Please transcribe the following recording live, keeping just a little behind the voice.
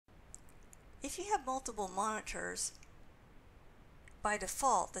if you have multiple monitors, by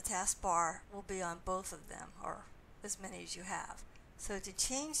default the taskbar will be on both of them, or as many as you have. So to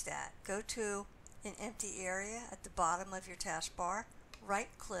change that, go to an empty area at the bottom of your taskbar, right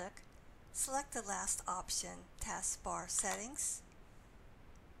click, select the last option, Taskbar Settings,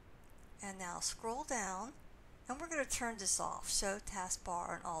 and now scroll down, and we're going to turn this off, Show Taskbar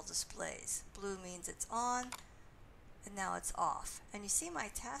on All Displays. Blue means it's on, and now it's off. And you see my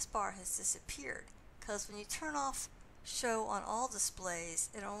taskbar has disappeared, because when you turn off Show on All Displays,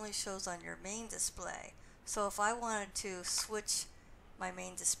 it only shows on your main display. So if I wanted to switch my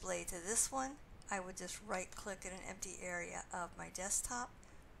main display to this one, I would just right click in an empty area of my desktop,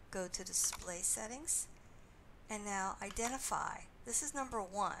 go to Display Settings, and now identify. This is number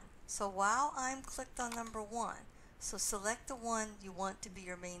 1. So while I'm clicked on number 1, so select the one you want to be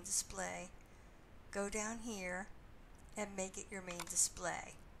your main display, go down here and make it your main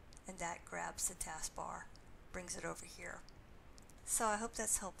display, and that grabs the taskbar, brings it over here. So I hope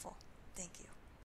that's helpful. Thank you.